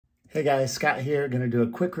Hey guys, Scott here. Going to do a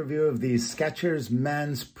quick review of these Skechers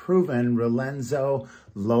men's proven Ralenzo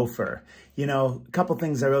Loafer. You know, a couple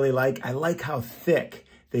things I really like. I like how thick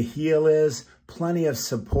the heel is, plenty of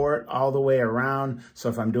support all the way around. So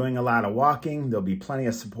if I'm doing a lot of walking, there'll be plenty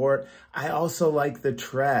of support. I also like the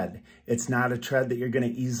tread. It's not a tread that you're going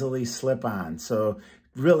to easily slip on. So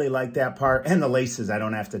really like that part. And the laces I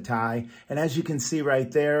don't have to tie. And as you can see right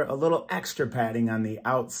there, a little extra padding on the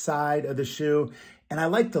outside of the shoe. And I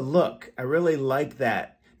like the look. I really like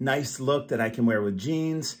that nice look that I can wear with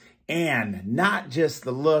jeans. And not just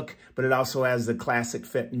the look, but it also has the classic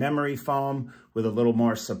fit memory foam with a little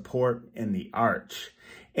more support in the arch.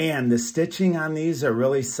 And the stitching on these are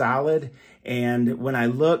really solid. And when I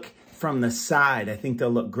look from the side, I think they'll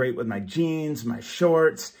look great with my jeans, my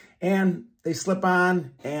shorts, and they slip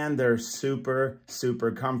on and they're super,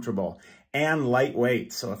 super comfortable and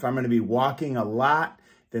lightweight. So if I'm going to be walking a lot,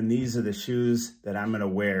 then these are the shoes that I'm going to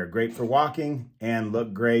wear. Great for walking and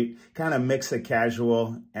look great. Kind of mix of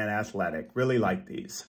casual and athletic. Really like these.